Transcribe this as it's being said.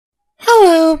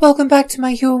Hello, welcome back to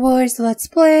my Hero Wars Let's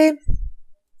Play.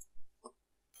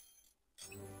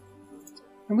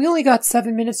 And we only got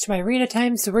 7 minutes to my arena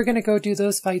time, so we're gonna go do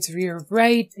those fights here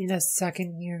right in a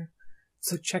second here.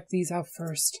 So check these out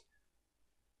first.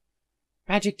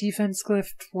 Magic Defense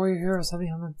Glyph, Warrior Heroes, Heavy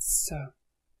Helmets, so.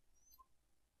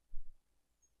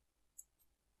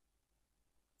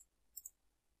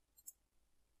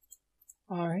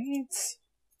 Alright.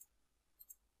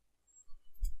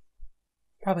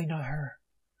 Probably not her.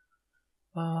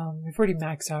 We've already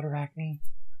maxed out Arachne.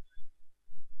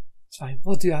 It's fine,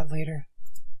 we'll do that later.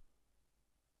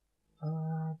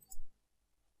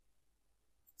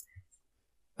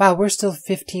 Wow, we're still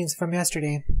 15s from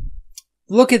yesterday.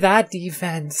 Look at that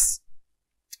defense.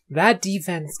 That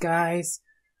defense, guys.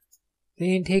 They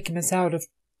ain't taking us out of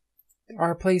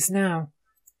our place now.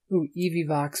 Ooh,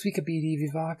 Eeveevox. We could beat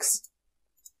Eeveevox.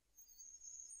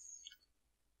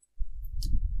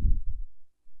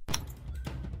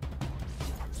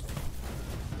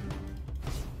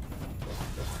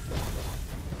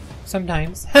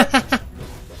 Sometimes.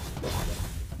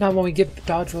 Not when we get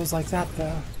dodge rolls like that,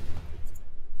 though.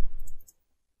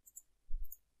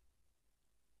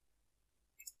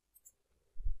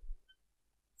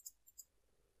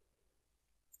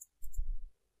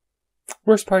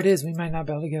 Worst part is we might not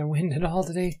be able to get a win at all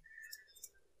today.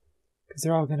 Because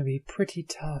they're all going to be pretty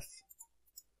tough.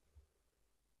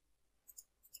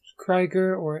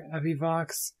 Krieger or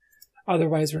Eeveevox.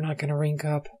 Otherwise, we're not going to rank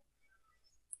up.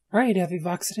 Alright,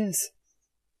 Eeveevox it is.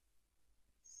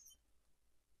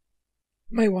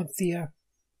 Might want Thea.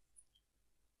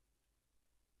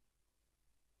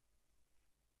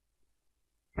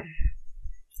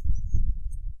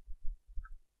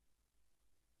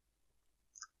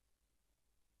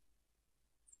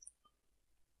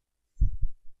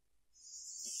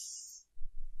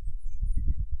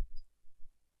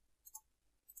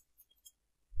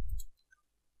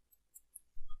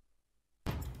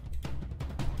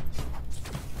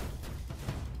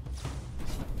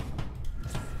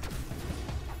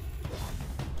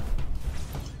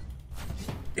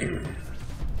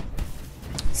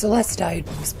 Celeste died,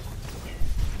 but we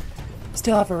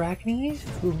still have Arachne,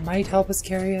 who might help us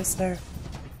carry us there.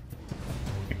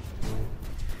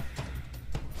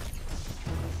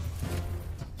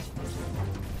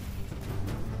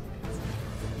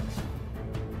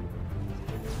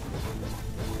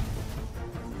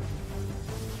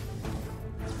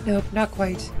 Nope, not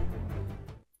quite.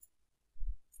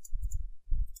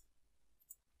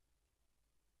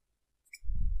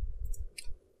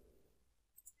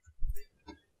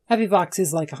 Eeveevox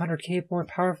is like 100k more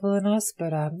powerful than us,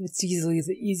 but it's easily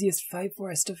the easiest fight for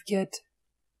us to get.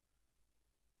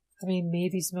 I mean,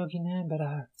 maybe Smoking Man, but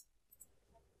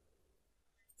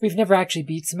we've never actually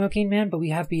beat Smoking Man, but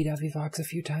we have beat Eeveevox a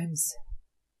few times.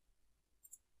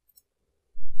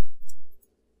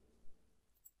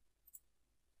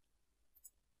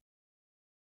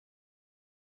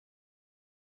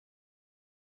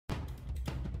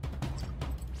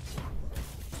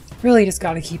 Really just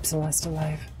gotta keep Celeste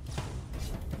alive.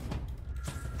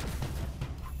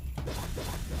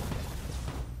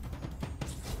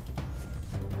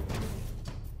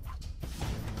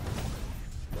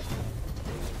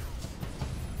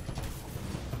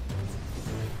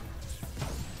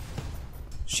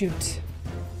 Shoot.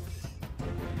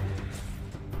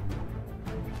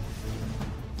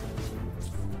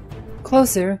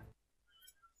 Closer.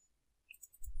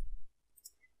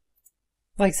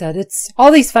 Like I said,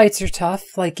 all these fights are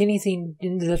tough. Like anything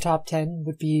into the top 10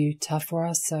 would be tough for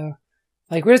us, so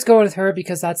like we're just going with her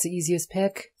because that's the easiest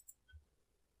pick.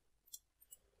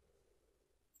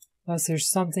 Unless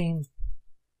there's something.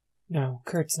 No,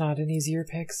 Kurt's not an easier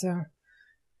pick, so.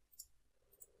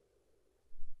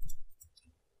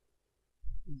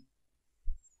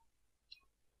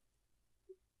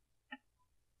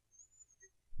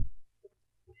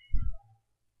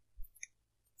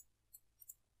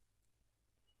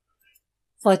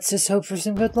 Let's just hope for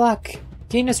some good luck.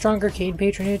 Getting a stronger Kayn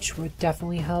patronage would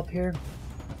definitely help here.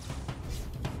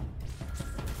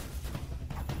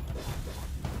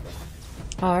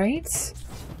 Alright.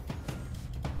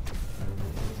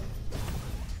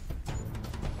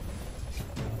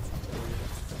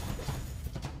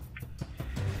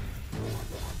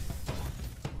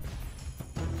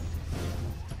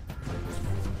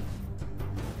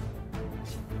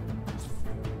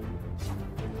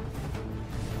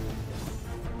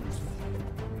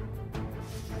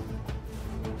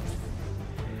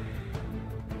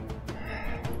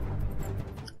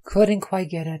 Couldn't quite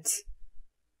get it.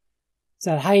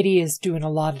 So Heidi is doing a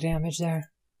lot of damage there.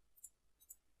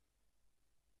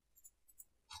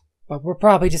 But we're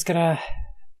probably just gonna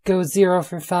go 0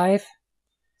 for 5.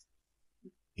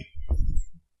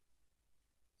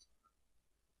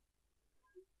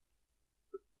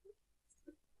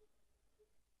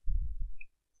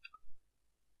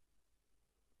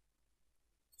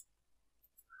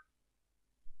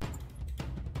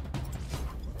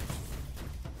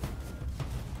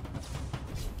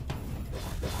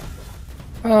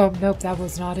 Oh, nope, that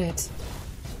was not it.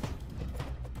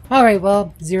 Alright,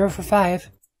 well, 0 for 5.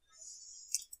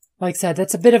 Like I said,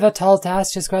 that's a bit of a tall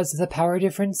task just because of the power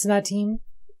difference in that team.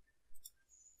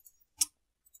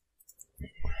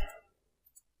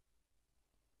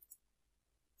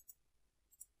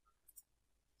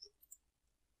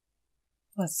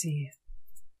 Let's see.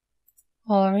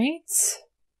 Alright.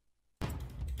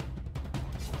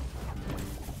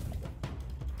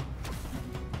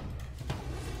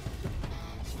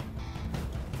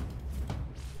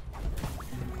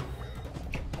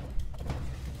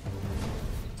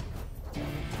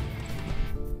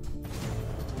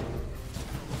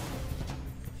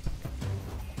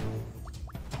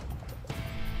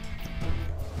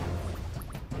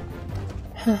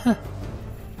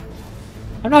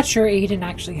 I'm not sure Aiden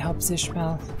actually helps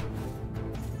Ishmael.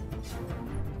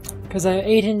 Because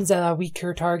Aiden's a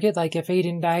weaker target, like if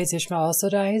Aiden dies, Ishmael also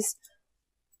dies.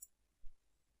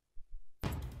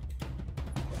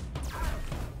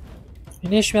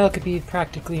 And Ishmael could be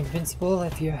practically invincible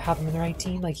if you have him in the right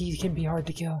team, like he can be hard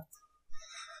to kill.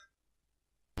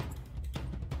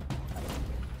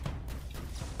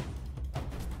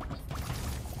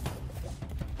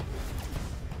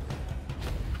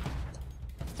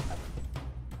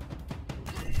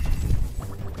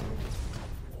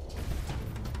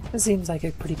 This seems like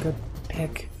a pretty good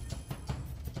pick.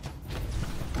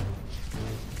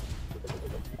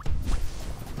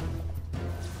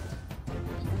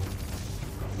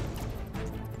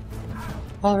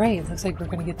 Alright, looks like we're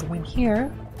gonna get the win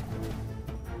here.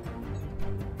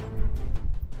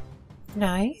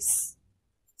 Nice.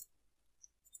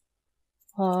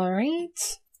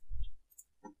 Alright.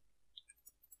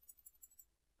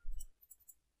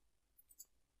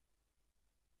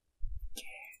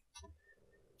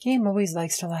 Game always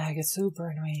likes to lag, it's super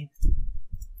annoying.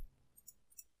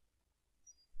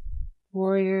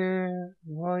 Warrior.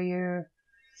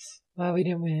 Well, we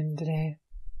didn't win today.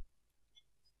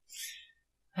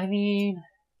 I mean,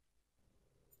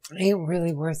 it ain't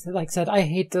really worth it. Like I said, I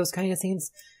hate those kind of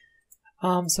things.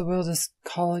 So we'll just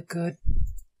call it good.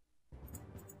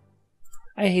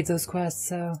 I hate those quests,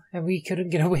 so, and we couldn't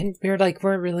get a win. Weren't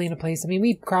really in a place. I mean,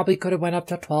 we probably could have went up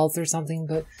to 12th or something,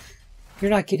 but you're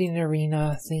not getting an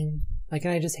arena thing. Like,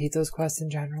 and I just hate those quests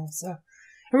in general, so.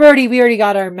 We already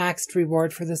got our maxed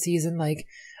reward for the season. Like,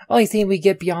 only thing we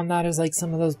get beyond that is like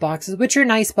some of those boxes, which are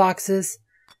nice boxes.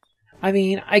 I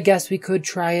mean, I guess we could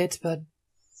try it, but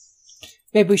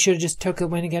maybe we should have just took a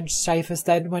win against Cyphus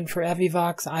then went for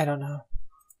Evivox. I don't know.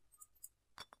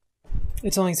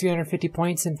 It's only 350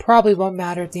 points and probably won't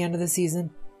matter at the end of the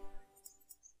season.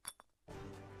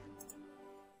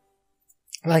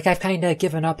 Like, I've kind of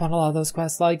given up on a lot of those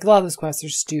quests. Like, a lot of those quests are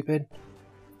stupid.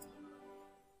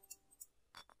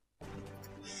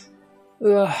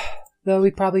 Ugh. Though we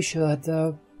probably should,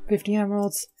 though. 50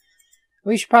 emeralds.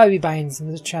 We should probably be buying some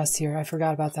of the chests here. I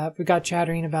forgot about that. We got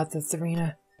chattering about the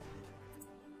arena.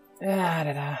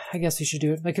 I guess we should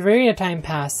do it. Like, arena time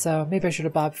passed, so maybe I should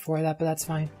have bought before that, but that's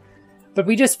fine. But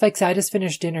we just, like, I just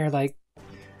finished dinner, like,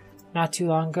 not too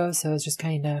long ago, so I was just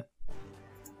kind of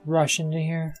rushing to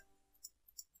here.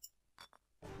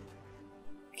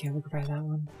 Okay, we'll buy that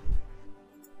one.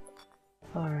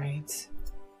 Alright.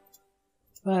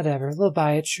 Whatever, we'll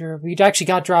buy it, sure. We actually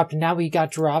got dropped, and now we got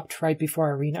dropped right before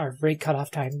our rate cutoff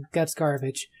time. That's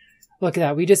garbage. Look at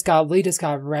that, we just got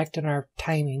wrecked in our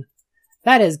timing.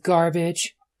 That is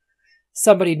garbage.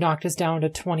 Somebody knocked us down to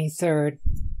 23rd.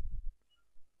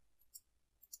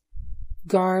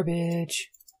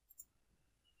 Garbage.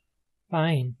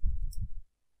 Fine.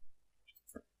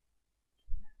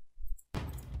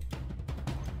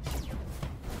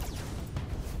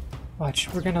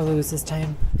 Watch, we're gonna lose this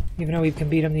time. Even though we can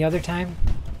beat him the other time.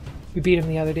 We beat him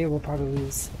the other day, we'll probably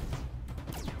lose.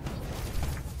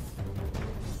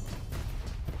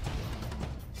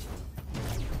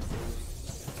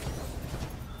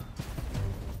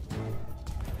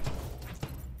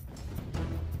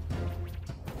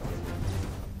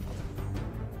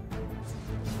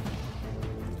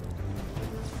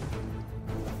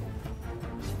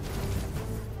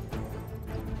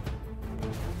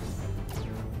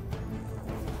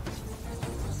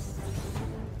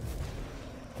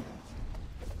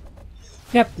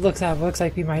 Yep, looks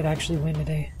like we might actually win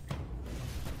today.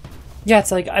 Yeah,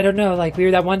 it's like, I don't know, like we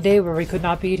were that one day where we could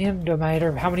not beat him no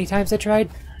matter how many times I tried,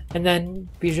 and then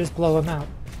we just blow him out.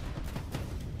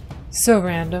 So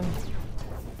random.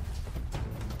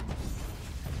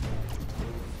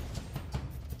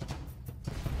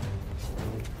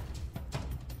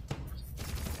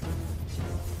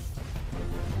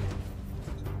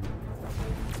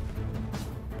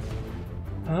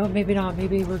 Oh, maybe not.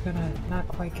 Maybe we're gonna not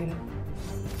quite get it.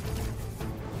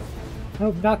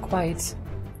 Nope, not quite.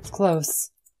 It's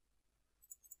close.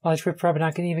 Watch, we're probably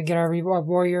not gonna even get our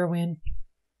warrior win.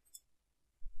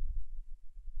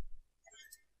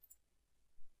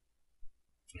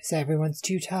 So everyone's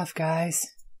too tough, guys.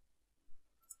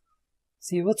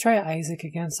 See, we'll try Isaac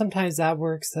again. Sometimes that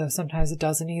works, though. Sometimes it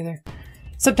doesn't either.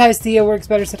 Sometimes Theo works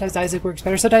better. Sometimes Isaac works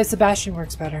better. Sometimes Sebastian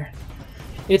works better.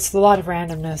 It's a lot of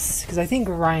randomness, because I think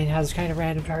Ryan has kind of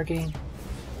random targeting.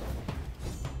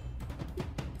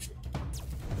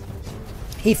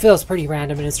 He feels pretty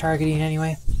random in his targeting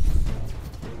anyway.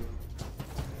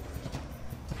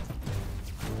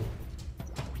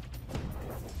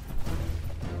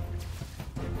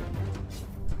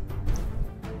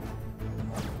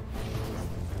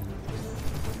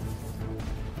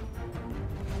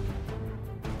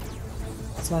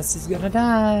 Celeste is gonna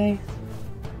die.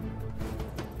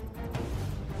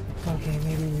 Okay,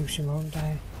 maybe Lucian won't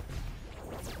die.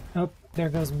 Oh, there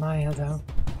goes Maya though.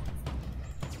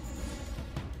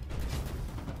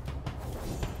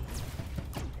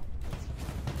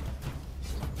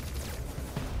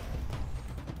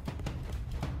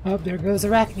 Oh, there goes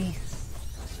Arachne.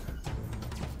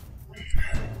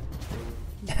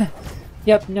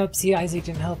 Yep, nope, see, Isaac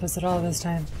didn't help us at all this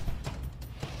time.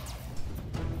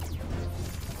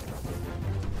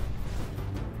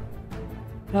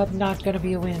 Nope, not gonna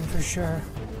be a win for sure.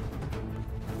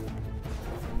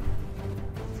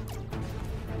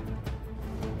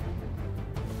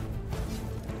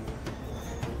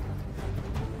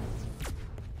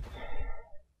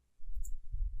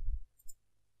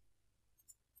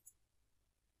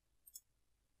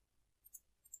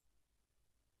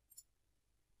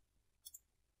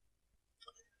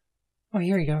 Oh,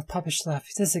 here we go. Papa Schleff.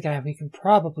 This is a guy we can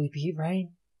probably beat, right?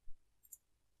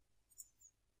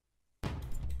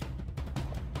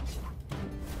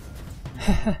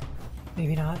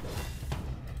 Maybe not.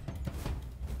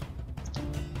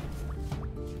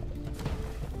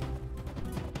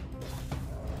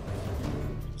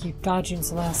 Keep dodging,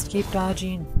 Celeste. Keep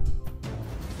dodging.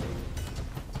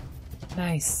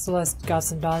 Nice. Celeste got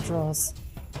some dodge rolls.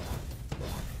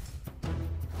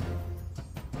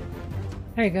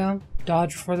 There you go.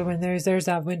 Dodge for the win. There's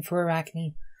that win for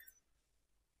Arachne.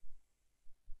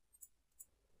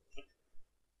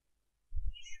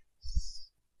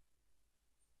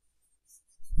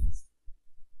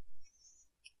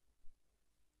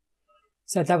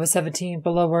 So that was 17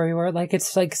 below where we were. Like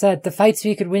it's like I said, the fights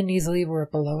we could win easily were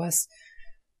below us.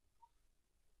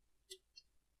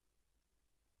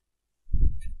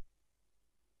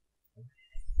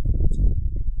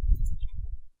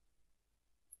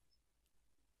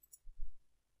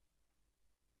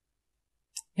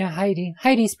 Yeah, Heidi.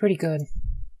 Heidi's pretty good.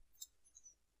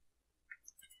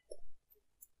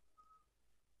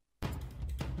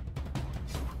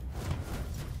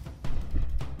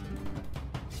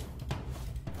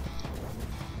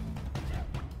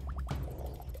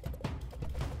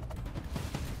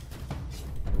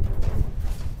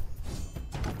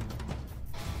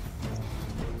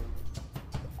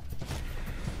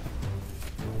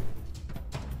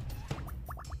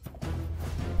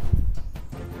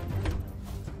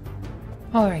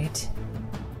 Alright.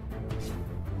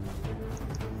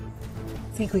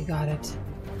 I think we got it.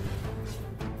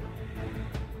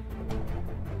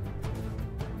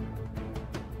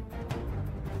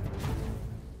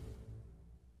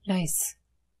 Nice.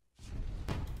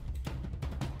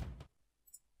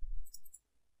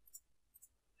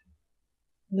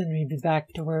 Then we'd be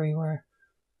back to where we were.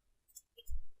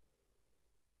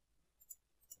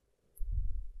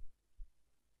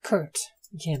 Kurt.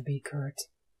 You can't beat Kurt.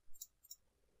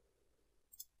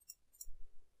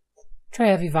 Try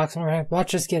Heavy Vox more.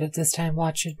 Watch us get it this time.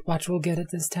 Watch it. Watch we'll get it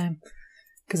this time.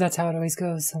 Because that's how it always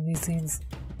goes on these scenes.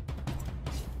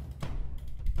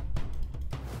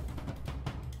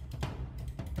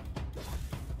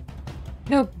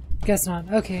 Nope. Guess not.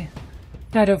 Okay.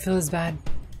 Now I don't feel as bad.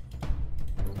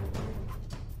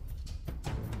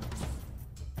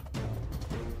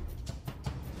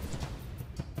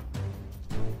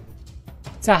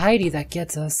 It's a Heidi that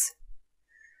gets us.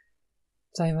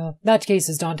 So, well, that case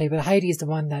is Dante, but Heidi's the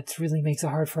one that really makes it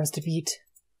hard for us to beat.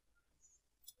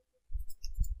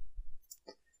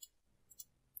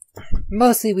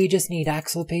 Mostly we just need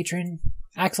Axel Patron.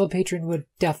 Axel Patron would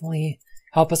definitely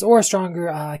help us, or a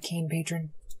stronger Cane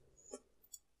Patron.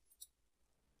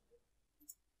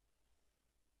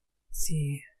 Let's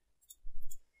see.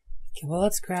 Okay, well,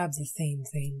 let's grab the same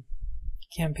thing.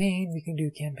 Campaign, we can do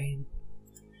campaign.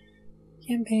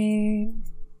 Campaign.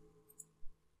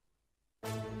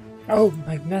 Oh,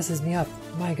 it messes me up.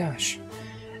 My gosh.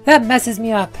 That messes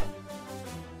me up.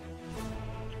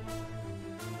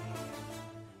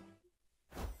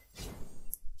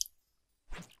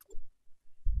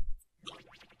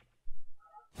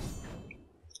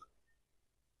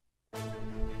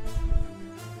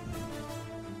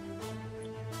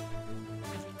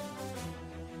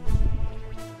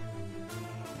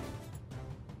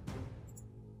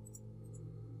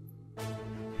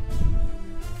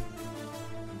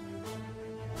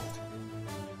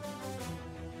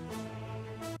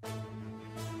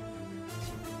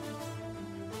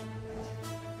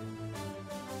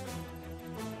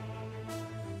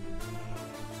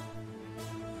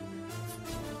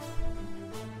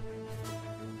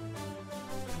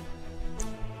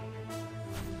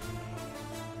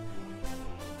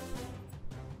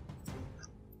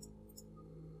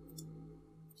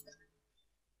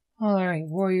 Alright,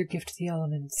 warrior gift to the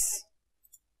elements.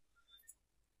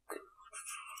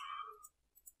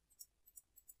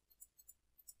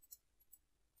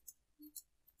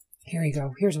 Here we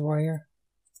go. Here's a warrior.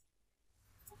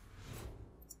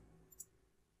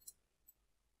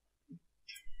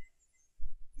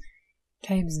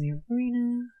 Times in the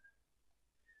arena.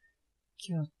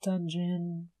 Guild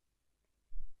dungeon.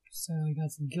 So we got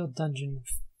some guild dungeon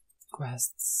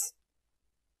quests.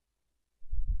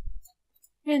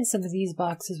 And some of these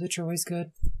boxes, which are always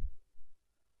good.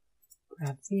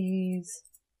 Grab these.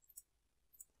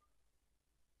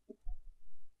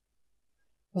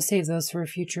 We'll save those for a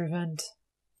future event.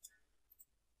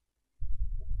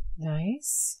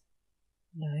 Nice.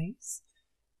 Nice.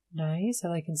 Nice. I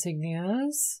like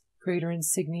insignias. Greater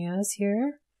insignias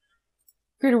here.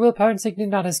 Greater willpower insignia,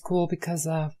 not as cool because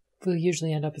we'll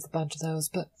usually end up with a bunch of those,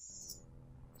 but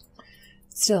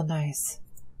still nice.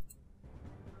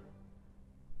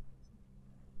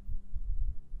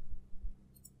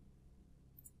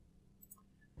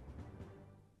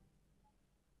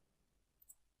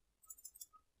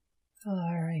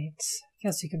 Alright,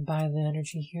 guess we can buy the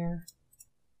energy here.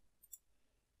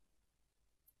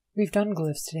 We've done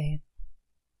glyphs today.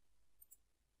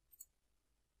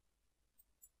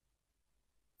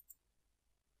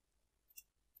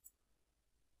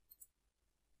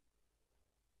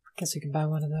 Guess we can buy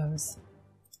one of those.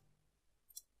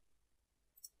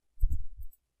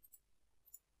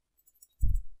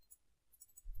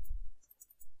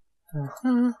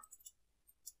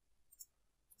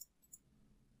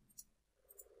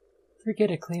 Forget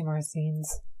to claim our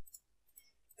scenes.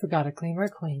 Forgot to claim our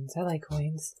coins. I like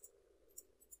coins.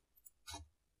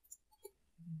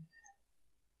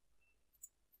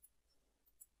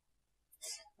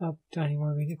 Oh, don't need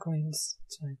more arena coins.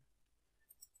 It's fine.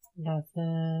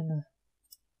 Nothing.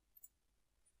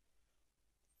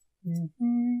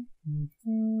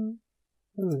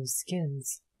 Ooh,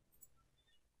 skins.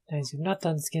 Nice, we've not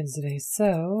done skins today,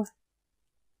 so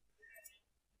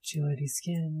agility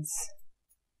skins.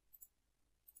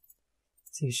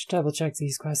 So you should double check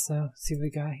these quests though. See what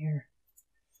we got here.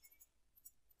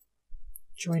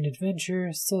 Join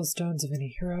adventure, soul stones of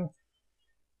any hero.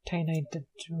 Titanite,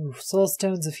 soul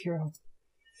stones of hero.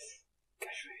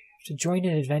 Gosh, I have to join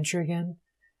an adventure again.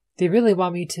 They really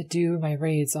want me to do my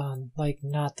raids on, like,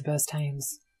 not the best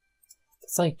times.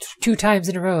 It's like 2 times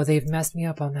in a row they've messed me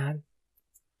up on that.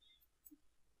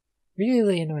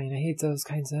 Really annoying. I hate those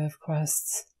kinds of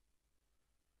quests.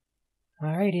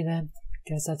 Alrighty then.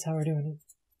 Guess that's how we're doing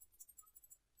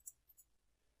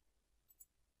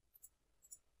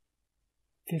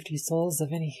it. $50 souls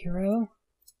of any hero.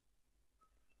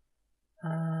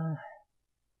 Don't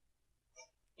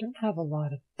have a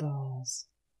lot of dolls.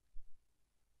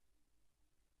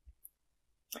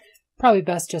 Probably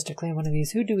best just to claim one of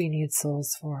these. Who do we need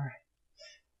souls for?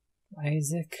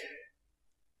 Isaac.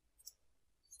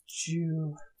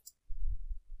 Jew.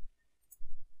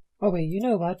 Oh wait, you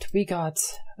know what? We got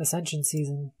Ascension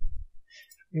Season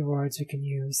rewards we can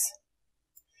use.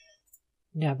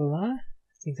 Nebula.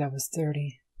 I think that was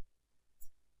 30.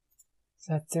 Is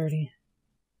that 30?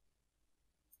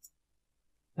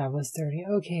 That was 30.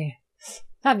 Okay.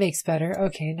 That makes better.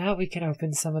 Okay, now we can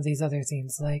open some of these other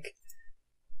things, like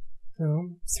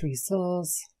boom, 3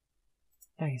 souls.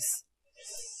 Nice.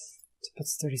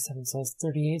 That's 37 souls,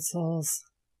 38 souls.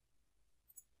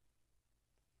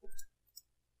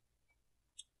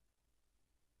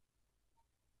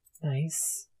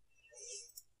 Nice.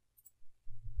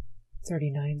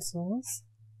 39 souls.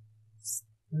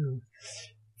 Ooh.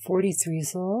 43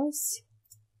 souls.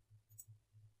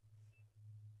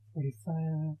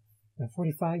 45. No,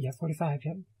 45. Yeah, 45.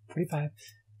 Yep. 45.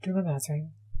 Do my math right.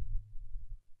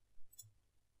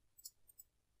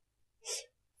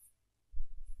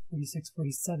 46,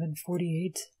 47,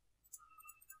 48.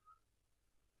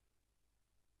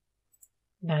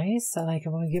 Nice. I like it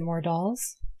when we get more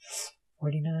dolls.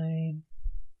 49.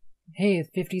 Hey,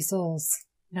 50 souls.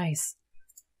 Nice.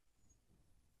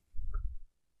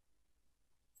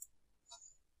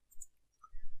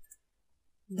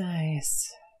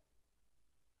 Nice.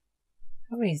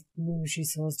 How many Mushi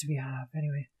souls do we have?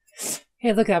 Anyway.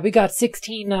 Hey, look at that. We got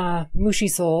 16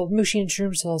 Mushi and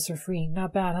Shroom souls for free.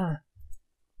 Not bad, huh?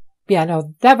 Yeah,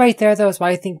 no, that right there, though, is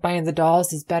why I think buying the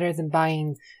dolls is better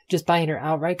than just buying her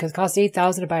outright, because it costs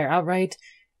 8,000 to buy her outright.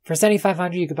 For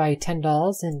 7,500, you could buy 10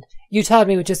 dolls, and you told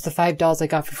me with just the 5 dolls I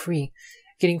got for free,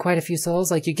 getting quite a few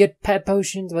souls. Like, you get pet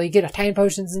potions, well, you get Tine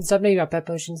potions and stuff. Maybe not pet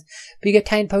potions, but you get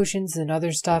Tine potions and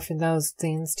other stuff in those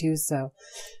things, too, so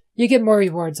you get more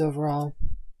rewards overall.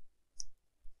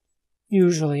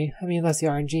 Usually. I mean, unless the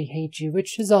RNG hates you,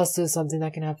 which is also something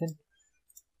that can happen.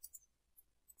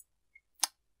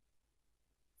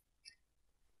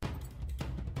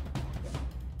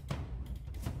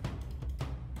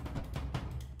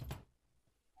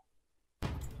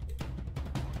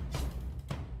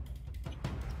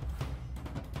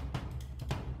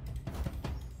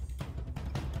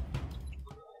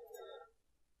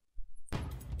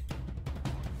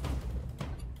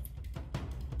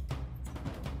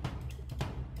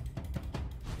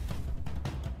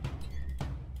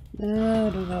 I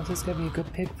don't know if this is going to be a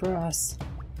good pick for us.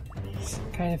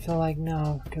 Kind of feel like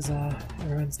no, because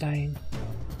everyone's dying.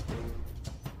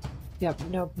 Yep,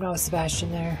 nope, no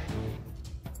Sebastian there.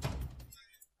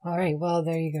 Alright, well,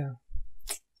 there you go.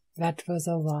 That was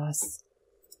a loss.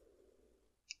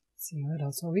 Let's see, what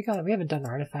else? Well, we haven't done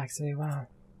artifacts today, wow.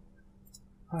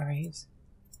 Alright.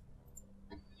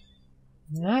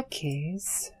 In that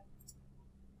case...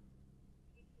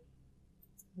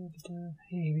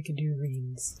 Hey, we could do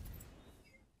reams.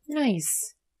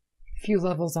 Nice! A few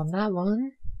levels on that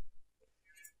one.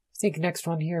 I think next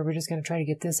one here, we're just going to try to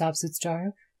get this Absolute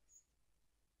Star.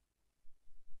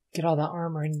 Get all that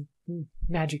armor and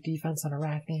magic defense on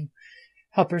Arachne.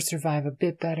 Help her survive a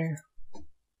bit better.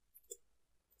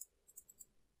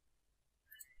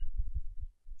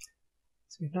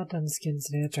 So we've not done the skins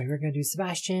today. That's right, we're going to do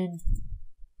Sebastian.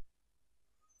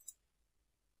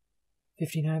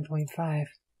 59.5.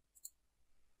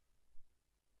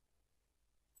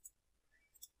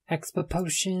 Expa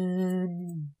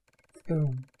Potion.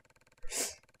 Boom.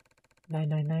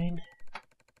 999.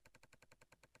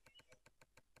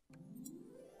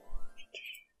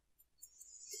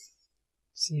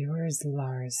 See, where is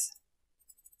Lars?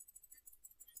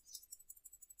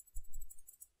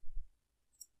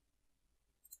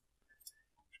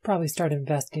 Should probably start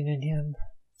investing in him.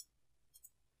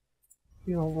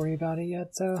 We won't worry about it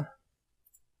yet, though.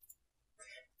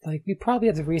 Like, we probably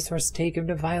have the resource to take him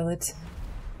to Violet.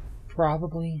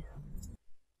 Probably.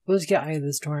 We'll just get Eye of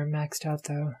the Storm maxed out,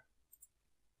 though.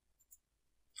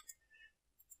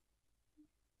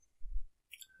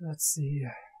 Let's see.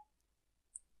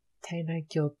 Titanite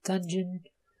Guild Dungeon.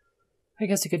 I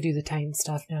guess we could do the Titan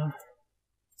stuff now.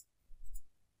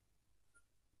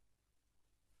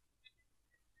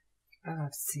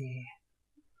 Let's see.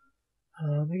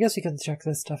 I guess we can check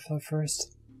this stuff out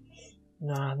first.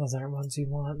 Nah, those aren't ones we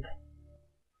want.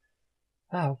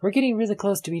 Wow, we're getting really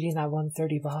close to beating that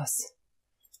 130 boss.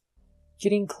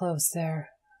 Getting close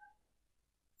there.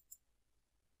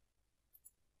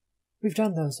 We've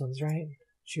done those ones, right?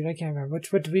 Shoot, I can't remember.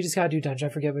 What we just gotta do dungeon.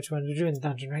 I forget which one. We're doing the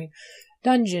dungeon, right?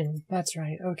 Dungeon! That's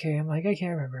right. Okay, I'm like, I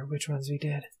can't remember which ones we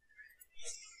did.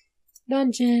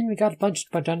 Dungeon! We got a bunch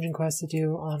of dungeon quests to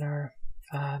do on our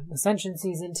Ascension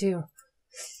Season 2.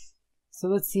 So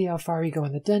let's see how far we go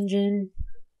in the dungeon.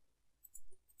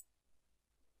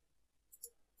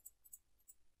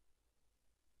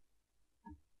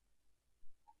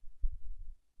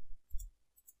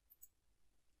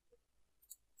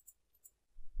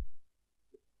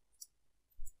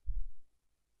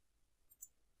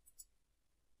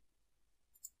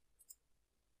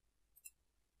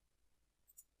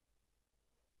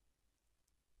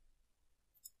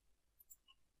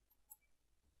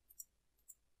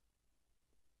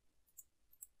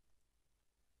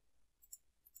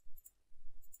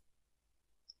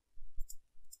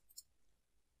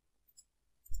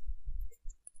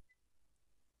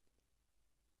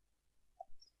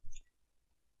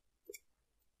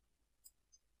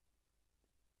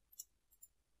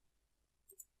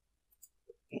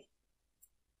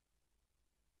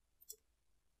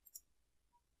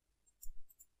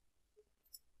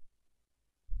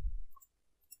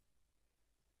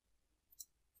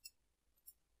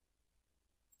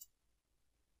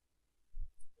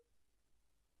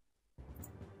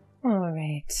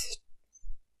 Alright.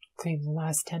 Claim the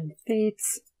last 10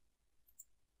 fates.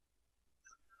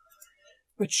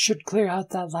 Which should clear out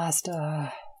that last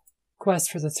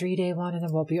quest for the 3-day one, and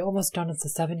then we'll be almost done with the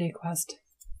 7-day quest.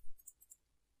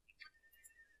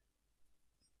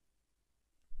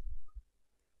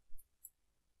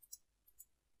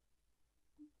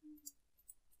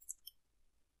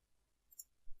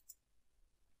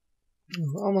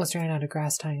 Ooh, almost ran out of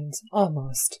grass tines.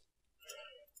 Almost.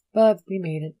 But we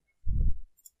made it.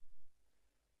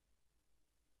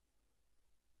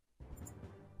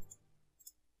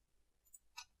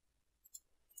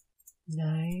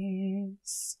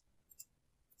 Nice.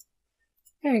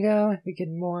 There we go. We get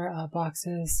more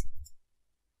boxes.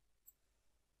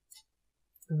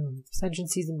 Ascension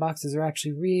Season boxes are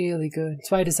actually really good.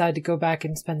 So I decided to go back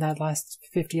and spend that last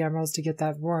 50 emeralds to get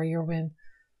that warrior win.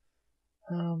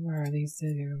 Where are these?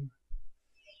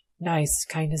 Nice.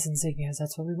 Kindness insignias.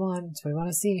 That's what we want. That's what we want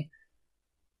to see.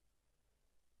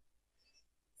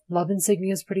 Love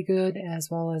insignia is pretty good, as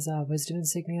well as wisdom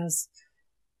insignias.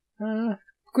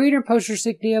 Greater potion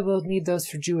insignia, we'll need those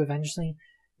for Jew eventually.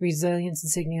 Resilience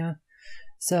insignia.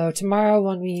 So tomorrow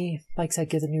when we, like I said,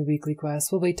 get the new weekly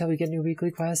quest, we'll wait till we get new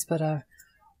weekly quest, but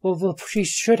we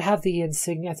should have the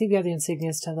insignia. I think we have the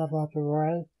insignias to level up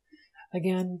Aurora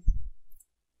again.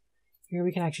 Here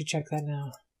we can actually check that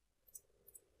now.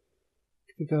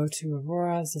 If we go to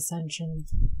Aurora's Ascension,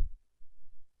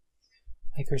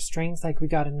 like her strength, like we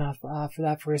got enough for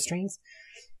that for her strength,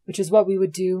 which is what we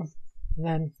would do. And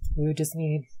then we would just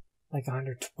need like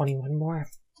 121 more.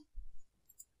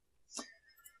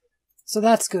 So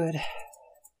that's good.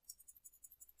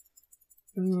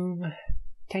 Boom.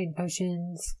 Titan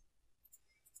potions.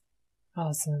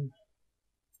 Awesome.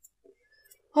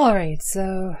 Alright,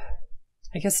 so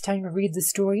I guess it's time to read the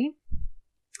story.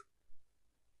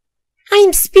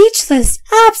 I'm speechless,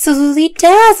 absolutely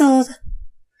dazzled.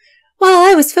 While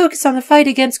I was focused on the fight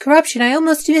against corruption, I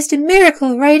almost missed a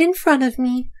miracle right in front of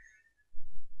me.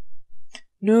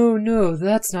 No,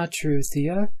 that's not true,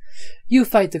 Thea. You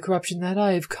fight the corruption that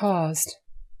I have caused.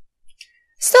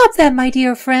 Stop that, my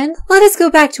dear friend. Let us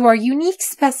go back to our unique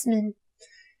specimen.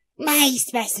 My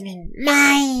specimen.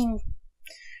 Mine.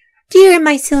 Dear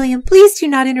Mycelium, please do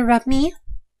not interrupt me.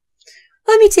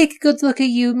 Let me take a good look at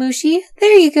you, Mushi.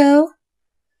 There you go.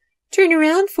 Turn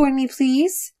around for me,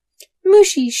 please.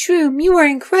 Mushi, Shroom, you are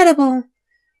incredible.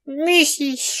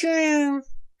 Mushi, Shroom.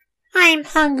 I'm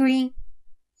hungry.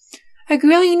 A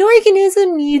growing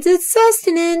organism needs its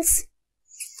sustenance.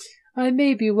 I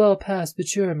may be well past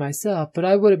mature myself, but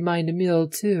I wouldn't mind a meal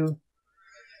too.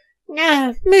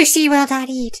 No, Mushi will not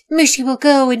eat. Mushi will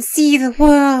go and see the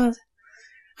world.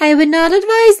 I would not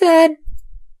advise that.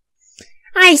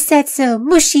 I said so.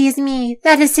 Mushi is me.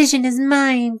 That decision is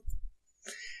mine.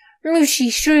 Mushi,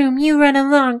 Shroom, you run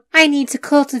along. I need to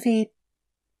cultivate.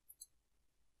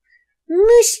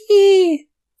 Mushi!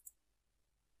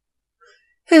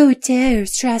 Who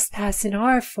dares trespass in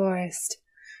our forest?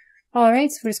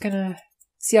 Alright, so we're just gonna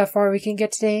see how far we can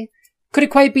get today. Couldn't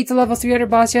quite beat the level 300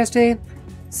 boss yesterday,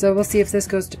 so we'll see if this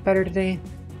goes better today.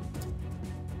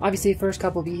 Obviously, the first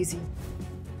couple will be easy.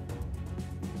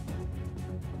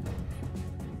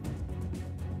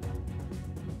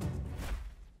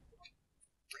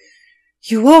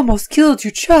 You almost killed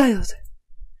your child.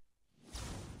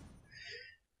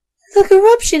 The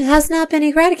corruption has not been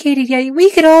eradicated yet.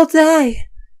 We could all die.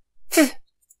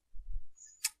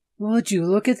 Would you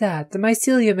look at that? The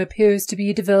mycelium appears to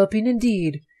be developing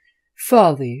indeed.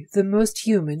 Folly, the most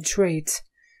human trait.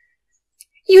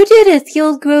 You did it! The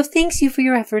old grove thanks you for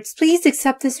your efforts. Please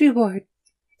accept this reward.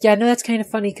 Yeah, no, that's kind of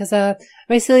funny, because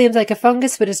mycelium's like a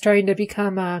fungus, but it's trying to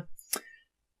become,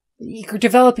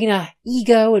 developing a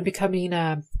ego and becoming,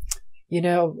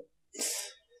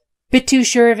 bit too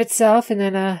sure of itself, and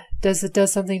then,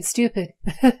 does something stupid.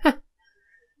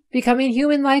 Becoming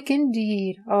human-like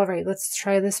indeed. Alright, let's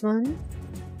try this one.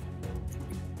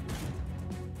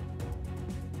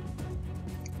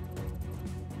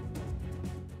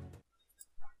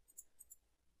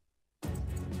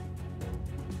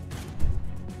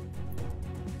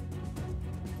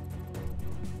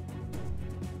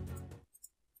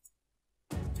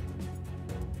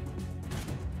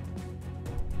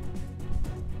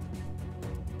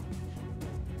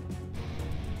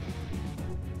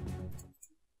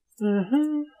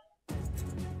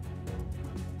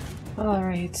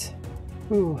 Alright.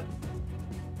 Ooh.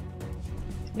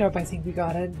 Nope, I think we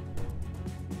got it.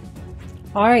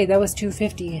 Alright, that was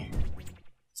 250.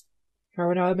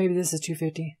 Or no, maybe this is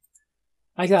 250.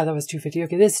 I thought that was 250.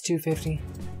 Okay, this is 250.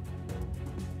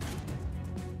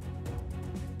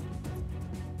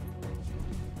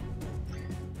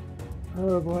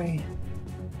 Oh boy.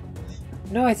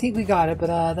 No, I think we got it,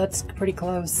 but that's pretty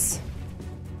close.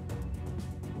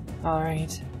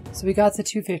 Alright. So we got the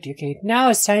 250. Okay, now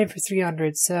it's time for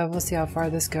 300, so we'll see how far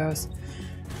this goes.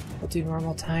 We'll do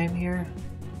normal time here.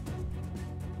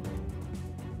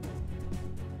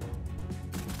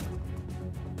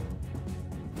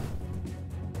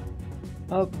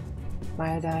 Oh,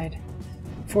 Maya died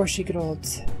before she could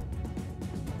ult.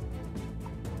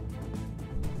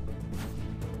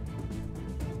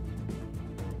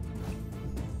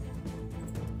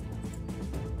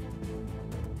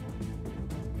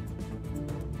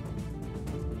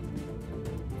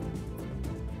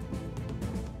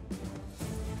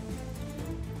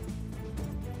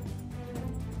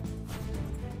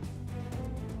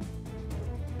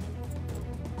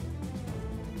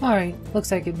 Alright,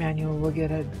 looks like Emmanuel will get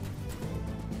it.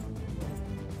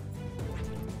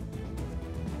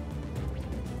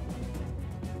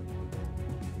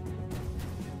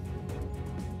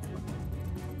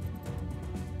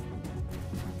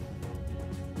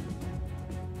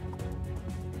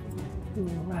 Ooh,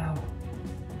 wow.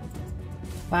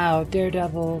 Wow,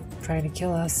 Daredevil trying to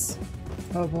kill us.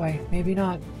 Oh boy, maybe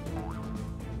not.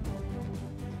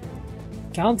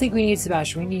 I don't think we need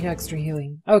Sebastian, we need extra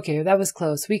healing. Okay, that was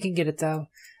close. We can get it though.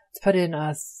 Let's put in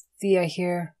Thea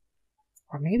here.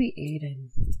 Or maybe Aiden.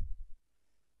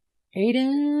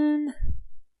 Aiden?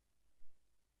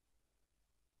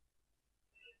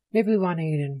 Maybe we want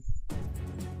Aiden.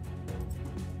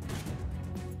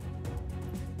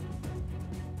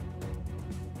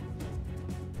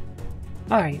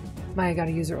 Alright, Maya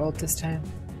gotta use her ult this time.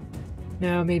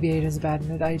 No, maybe Aiden's a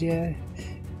bad idea.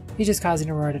 He's just causing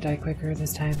Aurora to die quicker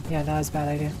this time. Yeah, that was a bad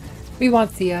idea. We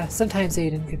want Thea. Sometimes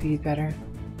Aiden could be better.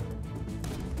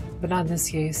 But not in this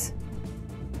case.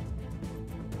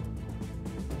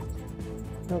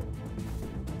 Nope.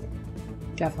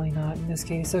 Definitely not in this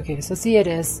case. Okay, so Thea it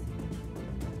is.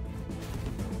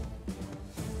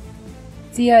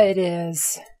 Thea it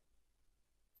is.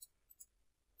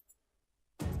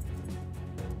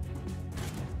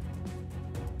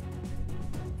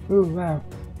 Ooh, wow.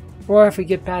 Or if we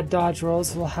get bad dodge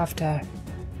rolls, we'll have to...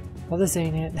 Well, this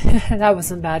ain't it. That was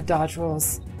some bad dodge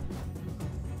rolls.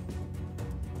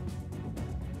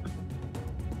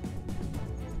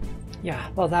 Yeah,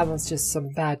 well that was just some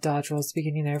bad dodge rolls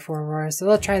beginning there for Aurora, so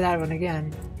let's try that one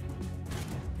again.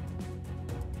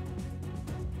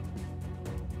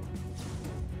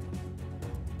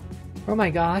 Oh my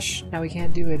gosh, now we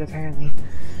can't do it apparently.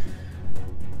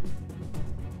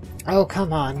 Oh,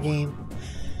 come on, game.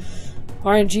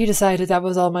 RNG decided that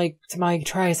was all my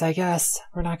tries, I guess.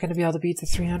 We're not going to be able to beat the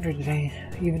 300 today,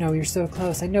 even though we're so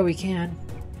close. I know we can.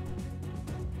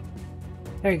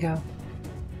 There you go.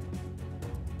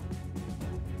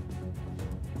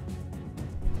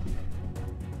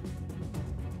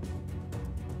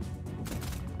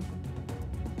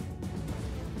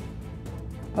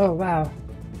 Oh, wow.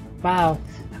 Wow.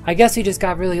 I guess we just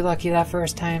got really lucky that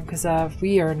first time, because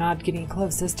we are not getting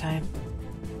close this time.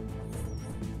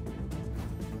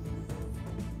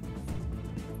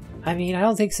 I mean, I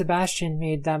don't think Sebastian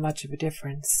made that much of a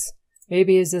difference.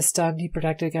 Maybe he's a stun, he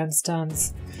protected against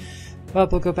stuns. Well,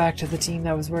 we'll go back to the team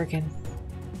that was working.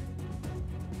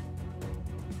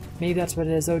 Maybe that's what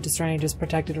it is. Otis Ryan just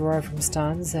protected Aurora from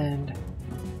stuns, and...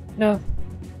 No.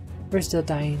 We're still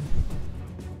dying.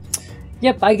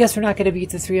 Yep, I guess we're not gonna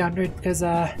beat the 300, because,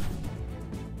 well,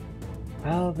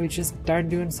 we just aren't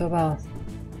doing so well.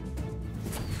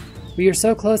 We were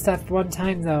so close that one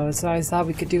time, though, so I thought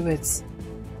we could do it.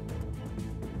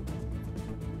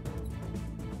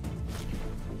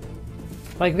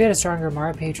 Like, if we had a stronger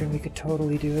Mara patron, we could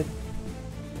totally do it.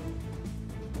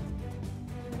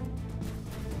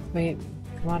 Wait,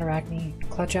 come on, Arachne.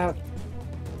 Clutch out.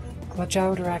 Clutch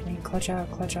out, Arachne. Clutch out,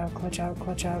 clutch out, clutch out,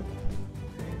 clutch out.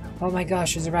 Oh my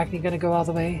gosh, is Arachne gonna go all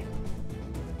the way?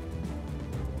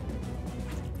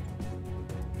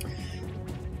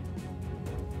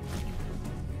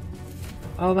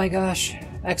 Oh my gosh.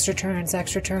 Extra turns,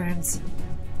 extra turns.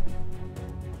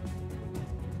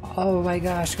 Oh my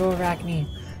gosh, go Arachne.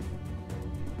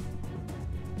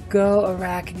 Go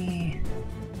Arachne.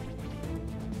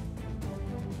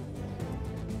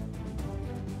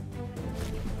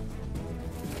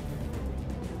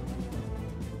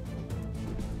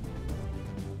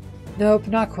 Nope,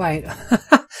 not quite.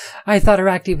 I thought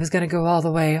Arachne was gonna go all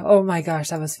the way. Oh my gosh,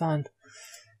 that was fun.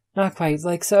 Not quite.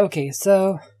 Like, so, okay,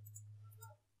 so...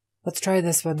 Let's try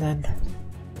this one then.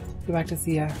 Go back to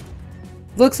Thea.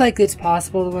 Looks like it's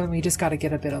possible to win, we just gotta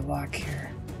get a bit of luck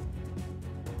here.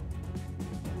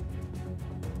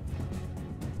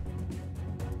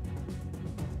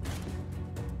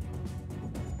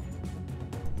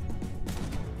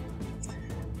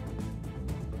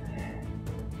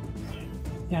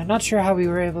 Yeah, I'm not sure how we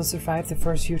were able to survive the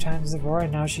first few times of war,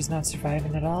 and now she's not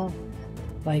surviving at all.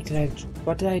 Like,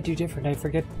 what did I do different? I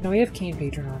forget. No, we have Cane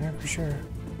Patron on her, for sure.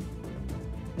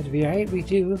 It'd be right, we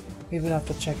do. Maybe we'll have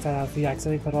to check that out if we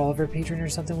accidentally put Oliver Patron or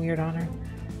something weird on her.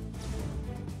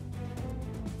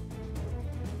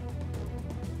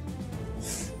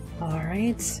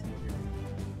 Alright.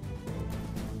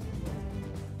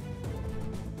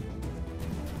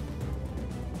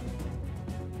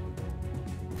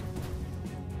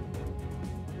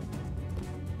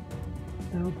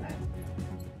 Nope.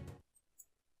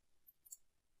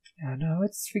 Yeah, no,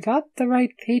 we got the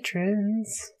right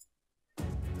patrons.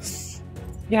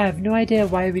 Yeah, I have no idea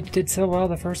why we did so well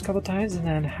the first couple times and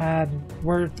then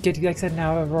we're getting, like I said,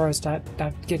 now Aurora's not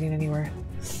getting anywhere.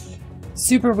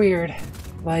 Super weird.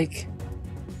 Like,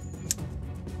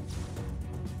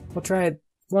 we'll try it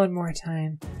one more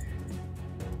time.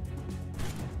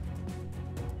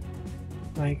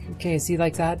 Like, okay, see,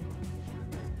 like that?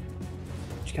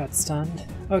 She got stunned.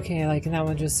 Okay, like, and that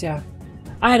one just, yeah.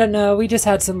 I don't know, we just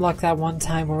had some luck that one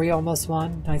time where we almost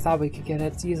won. I thought we could get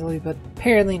it easily, but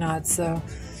apparently not, so...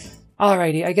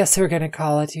 Alrighty, I guess we're gonna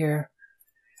call it here.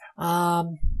 I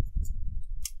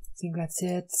think that's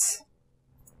it.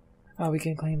 Oh, we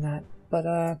can claim that.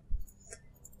 But,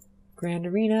 Grand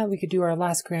Arena, we could do our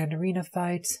last Grand Arena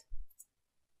fight.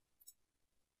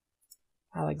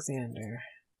 Alexander.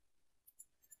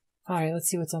 Alright, let's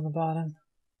see what's on the bottom.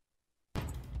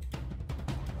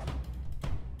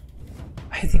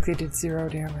 I think they did 0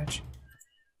 damage.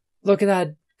 Look at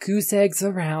that. Goose eggs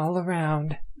all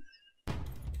around.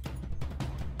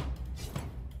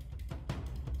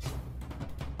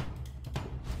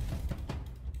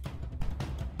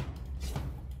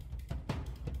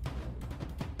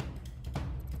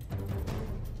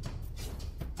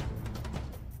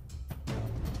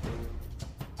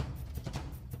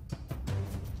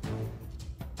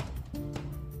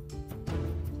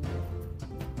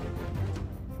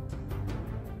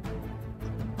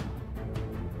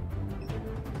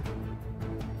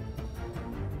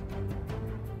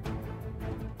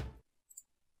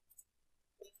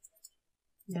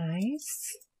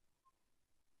 Nice.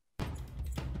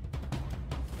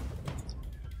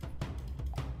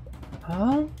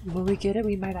 Oh, will we get it?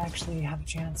 We might actually have a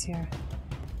chance here.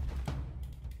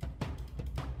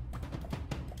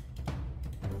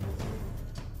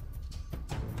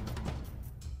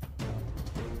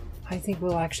 I think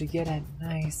we'll actually get it.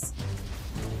 Nice.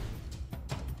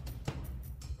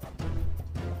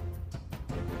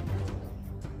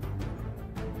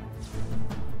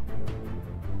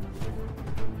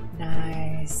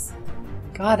 Nice.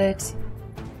 Got it.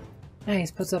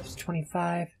 Nice. Puts up to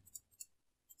 25.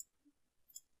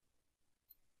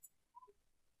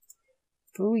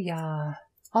 Booyah.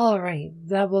 Alright,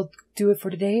 that will do it for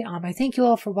today. I thank you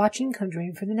all for watching. Come join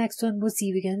me for the next one. We'll see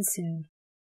you again soon.